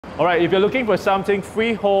Alright, if you're looking for something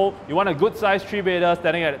freehold, you want a good sized 3-bedder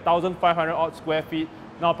standing at 1,500 odd square feet.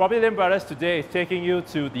 Now, Propertylimbrothers today is taking you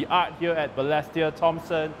to the Arte here at Beatrice,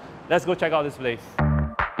 Thomson. Let's go check out this place.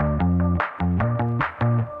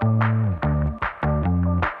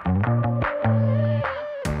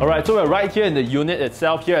 Alright, so we're right here in the unit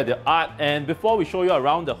itself here at the Arte, and before we show you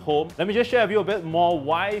around the home, let me just share with you a bit more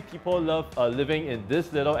why people love living in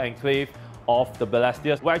this little enclave of the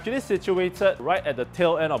Beatrice. We're actually situated right at the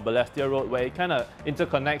tail end of Beatrice Road, where it kind of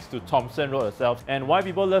interconnects to Thomson Road itself. And why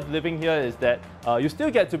people love living here is that you still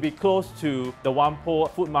get to be close to the Whampoa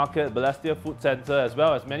Food Market, Beatrice Food Centre, as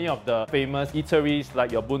well as many of the famous eateries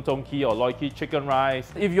like your Boon Tong Kee or Loy Kee Chicken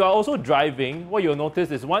Rice. If you are also driving, what you'll notice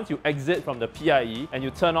is once you exit from the PIE and you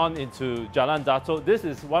turn on into Jalan Dato', this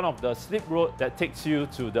is one of the slip roads that takes you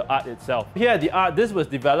to the Arte itself. Here at the Arte, this was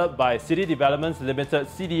developed by City Developments Limited,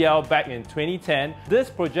 CDL, back in 2010. This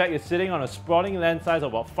project is sitting on a sprawling land size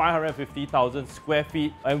of about 550,000 square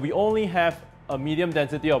feet, and we only have a medium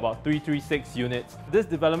density of about 336 units. This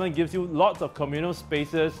development gives you lots of communal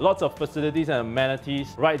spaces, lots of facilities and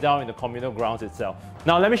amenities right down in the communal grounds itself.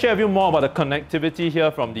 Now let me share with you more about the connectivity here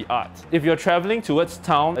from the Arte. If you're traveling towards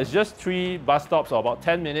town, it's just 3 bus stops or about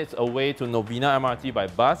 10 minutes away to Novena MRT by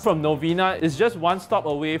bus. From Novena, it's just 1 stop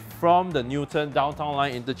away from the Newton Downtown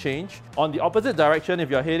Line interchange. On the opposite direction, if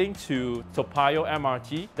you're heading to Toa Payoh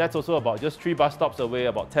MRT, that's also about just 3 bus stops away,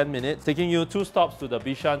 about 10 minutes, taking you 2 stops to the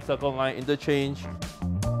Bishan Circle Line interchange.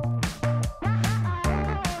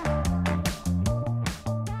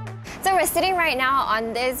 So we're sitting right now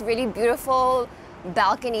on this really beautiful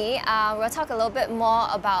balcony. We'll talk a little bit more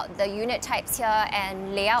about the unit types here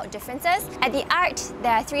and layout differences. At the Arte,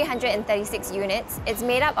 there are 336 units. It's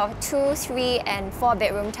made up of 2, 3 and 4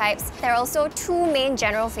 bedroom types. There are also 2 main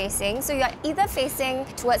general facing, so you're either facing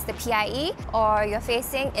towards the PIE or you're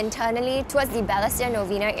facing internally towards the Balestier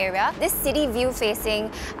Novena area. This city view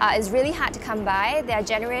facing is really hard to come by. There are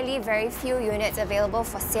generally very few units available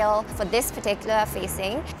for sale for this particular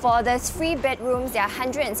facing. For the 3 bedrooms, there are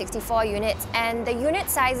 164 units, and the unit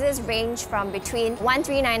sizes range from between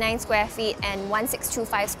 1,399 square feet and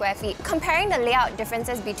 1,625 square feet. Comparing the layout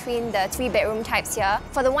differences between the 3 bedroom types here,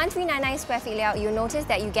 for the 1,399 square feet layout, you'll notice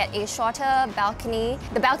that you get a shorter balcony.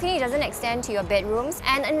 The balcony doesn't extend to your bedrooms.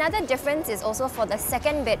 And another difference is also for the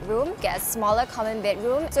 2nd bedroom, you get a smaller common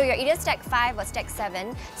bedroom. So you're either stack 5 or stack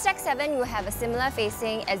 7. Stack 7, you have a similar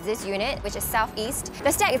facing as this unit, which is southeast.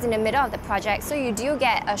 The stack is in the middle of the project, so you do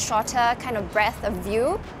get a shorter kind of breadth of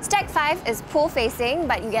view. Stack 5 is pool facing,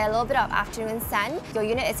 but you get a little bit of afternoon sun. Your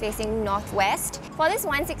unit is facing northwest. For this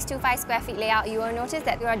 1,625 square feet layout, you will notice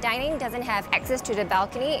that your dining doesn't have access to the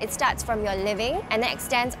balcony. It starts from your living and then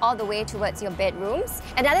extends all the way towards your bedrooms.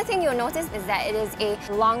 Another thing you'll notice is that it is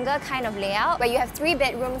a longer kind of layout where you have 3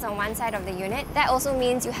 bedrooms on one side of the unit. That also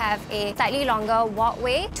means you have a slightly longer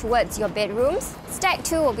walkway towards your bedrooms. Stack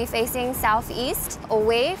 2 will be facing southeast,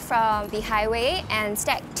 away from the highway, and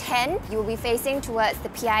stack 10, you will be facing towards the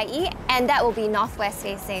PIE, and that will be northwest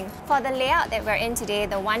facing. For the layout that we're in today,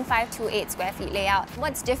 the 1,528 square feet layout,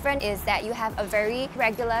 what's different is that you have a very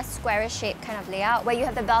regular squarish shaped kind of layout where you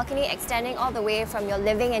have the balcony extending all the way from your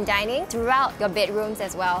living and dining throughout your bedrooms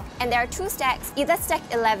as well. And there are 2 stacks, either stack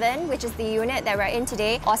 11, which is the unit that we're in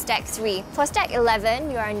today, or stack 3. For stack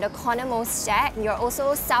 11, you're in the cornermost stack. You're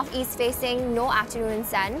also southeast facing, no afternoon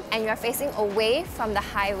sun, and you're facing away from the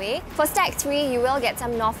highway. For stack 3, you will get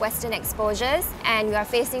some northwestern exposures, and you're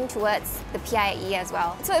facing towards the PIE as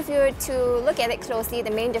well. So if you were to look at it closely,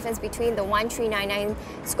 the main difference between the 1,399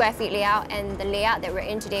 square feet layout and the layout that we're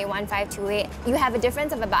in today, 1,528, you have a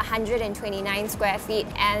difference of about 129 square feet,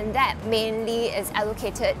 and that mainly is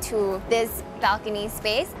allocated to this balcony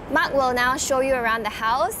space. Marc will now show you around the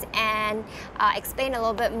house and explain a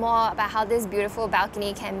little bit more about how this beautiful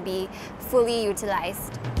balcony can be fully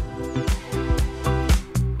utilized.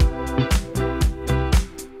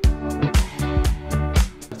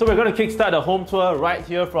 So we're going to kickstart the home tour right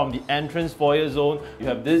here from the entrance foyer zone. You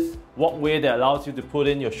have this walkway that allows you to put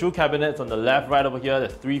in your shoe cabinets on the left. Right over here,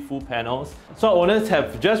 there's 3 full panels. So owners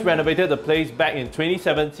have just renovated the place back in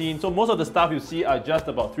 2017, so most of the stuff you see are just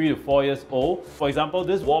about 3 to 4 years old. For example,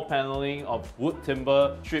 this wall paneling of wood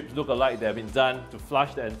timber strips look alike that have been done to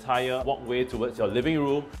flush the entire walkway towards your living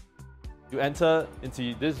room. You enter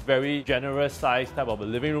into this very generous size type of a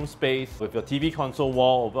living room space with your TV console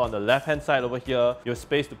wall over on the left hand side over here. Your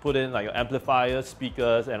space to put in like your amplifiers,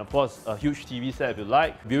 speakers, and of course a huge TV set if you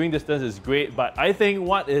like. Viewing distance is great, but I think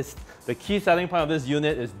what is the key selling point of this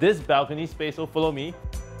unit is this balcony space, so follow me.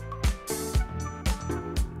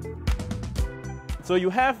 So you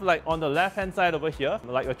have like on the left hand side over here,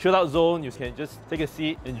 like a chill out zone. You can just take a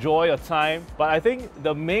seat, enjoy your time. But I think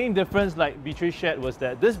the main difference, like Beatrice shared, was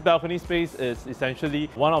that this balcony space is essentially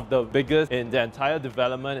one of the biggest in the entire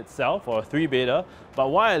development itself for a 3-bedder. But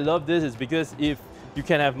why I love this is because if you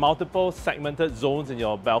can have multiple segmented zones in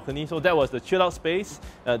your balcony. So that was the chill out space.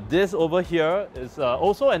 This over here is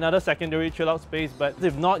also another secondary chill out space, but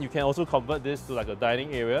if not, you can also convert this to like a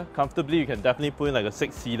dining area. Comfortably, you can definitely put in like a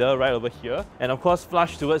 6-seater right over here. And of course,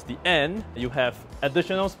 flush towards the end, you have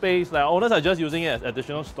additional space. Like owners are just using it as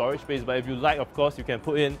additional storage space, but if you like, of course, you can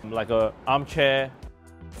put in like a armchair.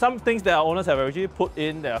 Some things that our owners have actually put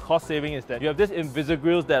in that are cost saving is that you have these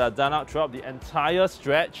Invisigrilles that are done out throughout the entire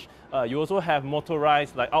stretch. You also have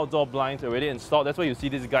motorized like outdoor blinds already installed. That's why you see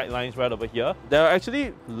these guidelines right over here. There are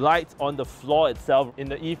actually lights on the floor itself. In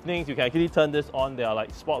the evenings, you can actually turn this on. There are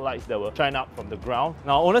like spotlights that will shine up from the ground.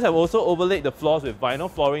 Now, owners have also overlaid the floors with vinyl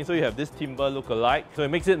flooring, so you have this timber look-alike. So it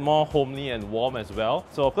makes it more homely and warm as well.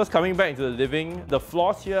 So of course, coming back into the living, the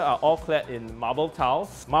floors here are all clad in marble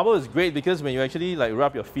tiles. Marble is great because when you actually like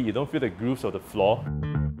rub your feet, you don't feel the grooves of the floor.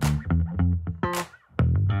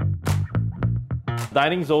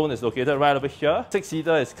 Dining zone is located right over here.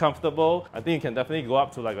 6-seater is comfortable. I think you can definitely go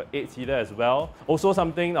up to like an 8-seater as well. Also,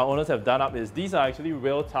 something our owners have done up is these are actually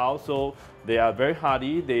real tiles, so they are very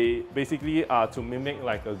hardy. They basically are to mimic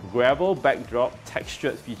like a gravel backdrop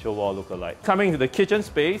textured feature wall look-alike. Coming to the kitchen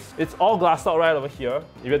space, it's all glassed out right over here.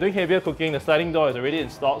 If you're doing heavier cooking, the sliding door is already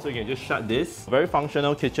installed, so you can just shut this. Very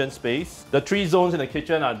functional kitchen space. The 3 zones in the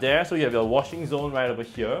kitchen are there, so you have your washing zone right over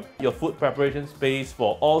here. Your food preparation space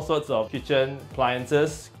for all sorts of kitchen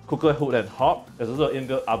appliances, cooker hood and hob. There's also an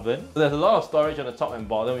inbuilt oven. So there's a lot of storage on the top and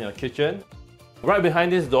bottom in your kitchen. Right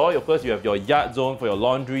behind this door, of course, you have your yard zone for your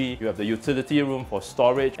laundry, you have the utility room for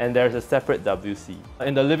storage, and there's a separate WC.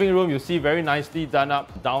 In the living room, you see very nicely done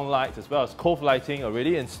up downlights as well as cove lighting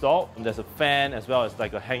already installed. And there's a fan as well as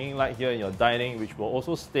like a hanging light here in your dining, which will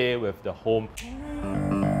also stay with the home.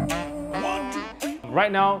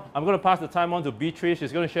 Right now, I'm going to pass the time on to Beatrice.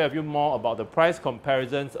 She's going to share with you more about the price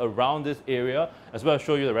comparisons around this area, as well as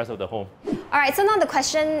show you the rest of the home. Alright, so now the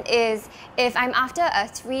question is, if I'm after a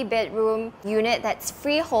 3-bedroom unit that's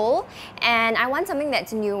freehold and I want something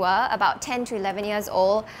that's newer, about 10 to 11 years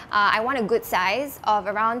old, I want a good size of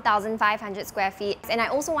around 1,500 square feet, and I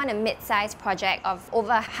also want a mid-sized project of over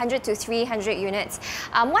 100 to 300 units.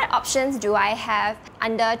 What options do I have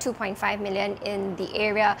under 2.5 million in the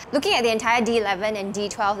area? Looking at the entire D11 and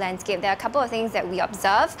D12 landscape, there are a couple of things that we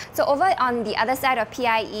observe. So over on the other side of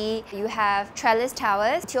PIE, you have trellis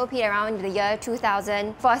towers, TOP around the year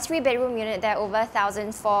 2000. For a 3-bedroom unit, they're over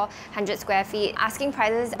 1,400 square feet. Asking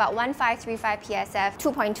prices about 1,535 PSF,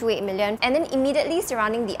 2.28 million. And then immediately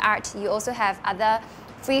surrounding the Arte, you also have other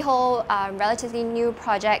freehold, relatively new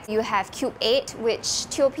projects. You have Cube 8, which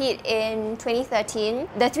TOP'd in 2013.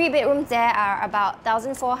 The 3-bedrooms there are about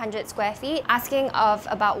 1,400 square feet, asking of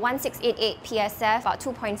about 1,688 PSF, about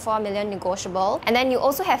 2.4 million negotiable. And then you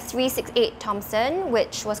also have 368 Thomson,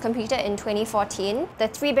 which was completed in 2014. The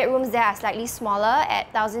 3-bedrooms there are slightly smaller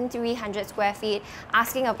at 1,300 square feet,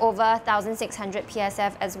 asking of over 1,600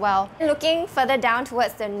 PSF as well. Looking further down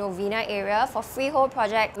towards the Novena area, for freehold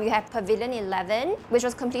project, we have Pavilion 11, which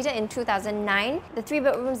was completed in 2009. The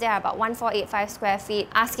 3-bedrooms there are about 1,485 square feet,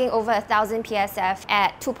 asking over 1,000 PSF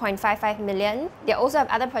at 2.55 million. They also have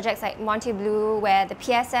other projects like Monte Blue, where the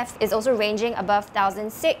PSF is also ranging above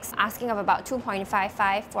 1,006, asking of about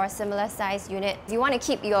 2.55 for a similar size unit. If you want to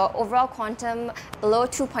keep your overall quantum below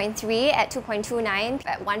 2.3 at 2.29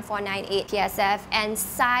 at 1,498 PSF, and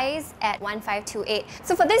size at 1,528.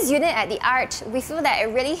 So for this unit at the Arte, we feel that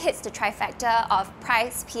it really hits the trifecta of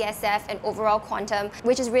price, PSF, and overall quantum,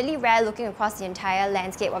 which is really rare looking across the entire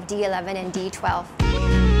landscape of D11 and D12.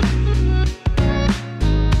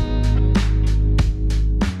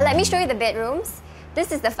 Let me show you the bedrooms.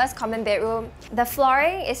 This is the first common bedroom. The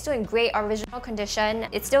flooring is still in great original condition.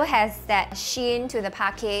 It still has that sheen to the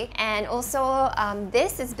parquet. And also,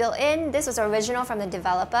 this is built in. This was original from the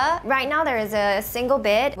developer. Right now, there is a single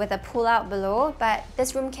bed with a pull-out below, but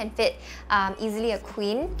this room can fit easily a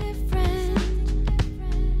queen.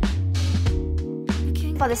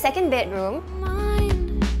 For the second bedroom,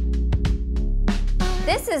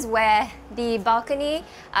 this is where the balcony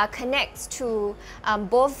connects to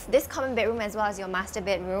both this common bedroom as well as your master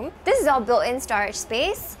bedroom. This is all built-in storage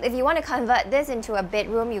space. If you want to convert this into a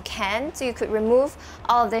bedroom, you can. So you could remove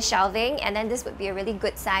all of the shelving, and then this would be a really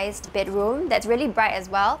good-sized bedroom that's really bright as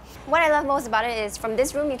well. What I love most about it is from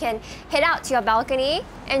this room, you can head out to your balcony,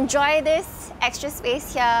 enjoy this extra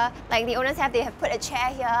space here. Like the owners have, they have put a chair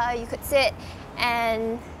here. You could sit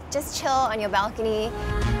and just chill on your balcony.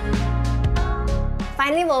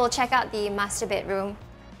 Finally, we'll check out the master bedroom.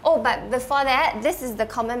 Oh, but before that, this is the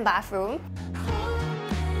common bathroom.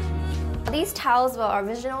 These tiles were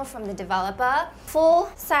original from the developer.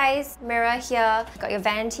 Full-size mirror here, got your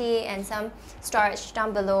vanity and some storage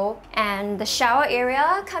down below. And the shower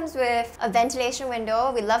area comes with a ventilation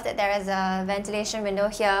window. We love that there is a ventilation window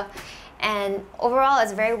here. And overall,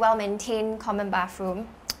 it's a very well-maintained common bathroom.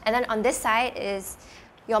 And then on this side is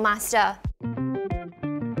your master.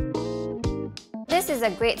 This is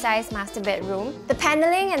a great sized master bedroom. The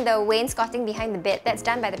paneling and the wainscoting behind the bed, that's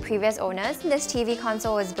done by the previous owners. This TV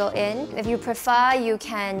console is built in. If you prefer, you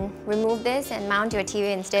can remove this and mount your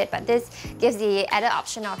TV instead, but this gives the added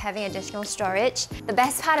option of having additional storage. The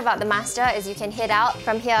best part about the master is you can head out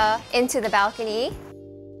from here into the balcony.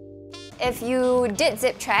 If you did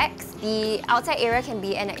zip tracks, the outside area can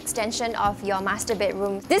be an extension of your master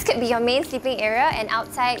bedroom. This could be your main sleeping area, and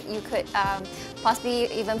outside you could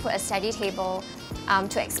possibly even put a study table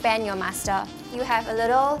to expand your master. You have a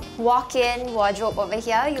little walk-in wardrobe over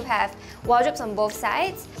here. You have wardrobes on both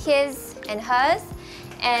sides, his and hers.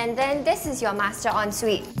 And then this is your master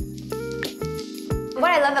ensuite. What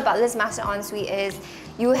I love about this master ensuite is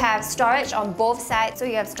you have storage on both sides. So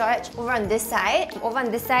you have storage over on this side. Over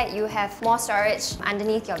on this side, you have more storage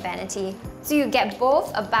underneath your vanity. So you get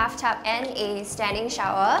both a bathtub and a standing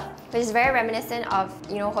shower, which is very reminiscent of,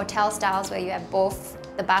 hotel styles where you have both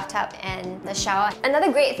the bathtub and the shower.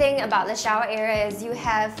 Another great thing about the shower area is you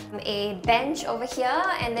have a bench over here,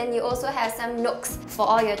 and then you also have some nooks for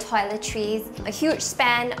all your toiletries. A huge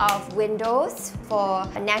span of windows for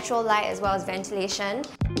natural light as well as ventilation.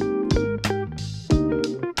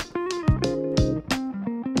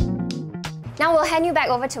 Now we'll hand you back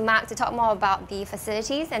over to Marc to talk more about the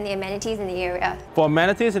facilities and the amenities in the area. For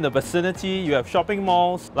amenities in the vicinity, you have shopping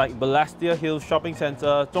malls like Balestier Hills Shopping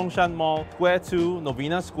Centre, Zhongshan Mall, Square 2,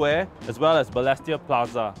 Novena Square, as well as Balestier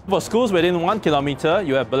Plaza. For schools within 1 kilometre,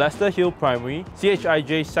 you have Balestier Hill Primary,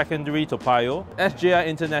 CHIJ Secondary Toa Payoh, SJI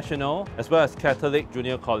International, as well as Catholic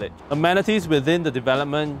Junior College. Amenities within the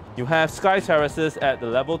development, you have sky terraces at the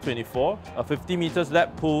level 24, a 50 metres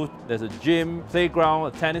lap pool, there's a gym, playground,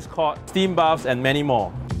 a tennis court, steam bath, and many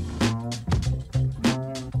more.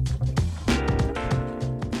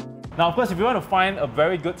 Now, of course, if you want to find a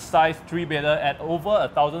very good sized 3-bedder at over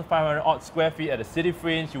 1,500 odd square feet at the city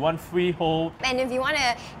fringe, you want freehold. And if you want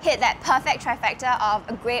to hit that perfect trifecta of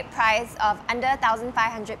a great price of under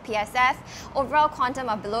 1,500 PSF, overall quantum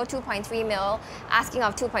of below 2.3 mil, asking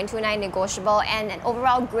of 2.29 negotiable, and an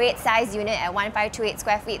overall great size unit at 1,528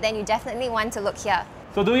 square feet, then you definitely want to look here.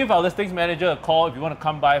 So do give our listings manager a call if you want to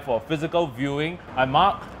come by for a physical viewing. I'm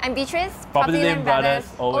Marc. I'm Beatrice,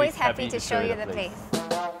 Propertylimbrothers, always happy to show you the place.